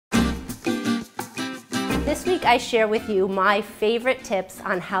This week I share with you my favorite tips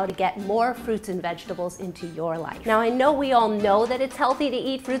on how to get more fruits and vegetables into your life. Now I know we all know that it's healthy to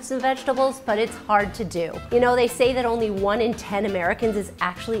eat fruits and vegetables, but it's hard to do. You know, they say that only 1 in 10 Americans is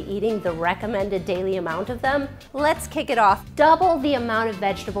actually eating the recommended daily amount of them. Let's kick it off. Double the amount of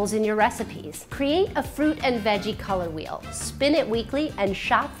vegetables in your recipes. Create a fruit and veggie color wheel. Spin it weekly and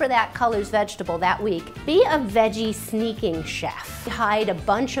shop for that color's vegetable that week. Be a veggie sneaking chef. Hide a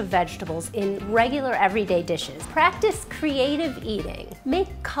bunch of vegetables in regular everyday dishes. Practice creative eating. Make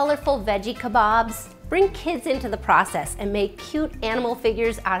colorful veggie kebabs. Bring kids into the process and make cute animal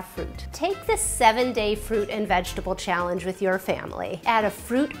figures out of fruit. Take the 7-day fruit and vegetable challenge with your family. Add a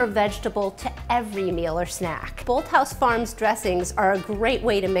fruit or vegetable to every meal or snack. Bolthouse Farms dressings are a great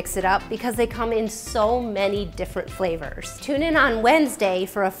way to mix it up because they come in so many different flavors. Tune in on Wednesday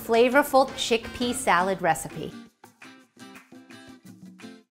for a flavorful chickpea salad recipe.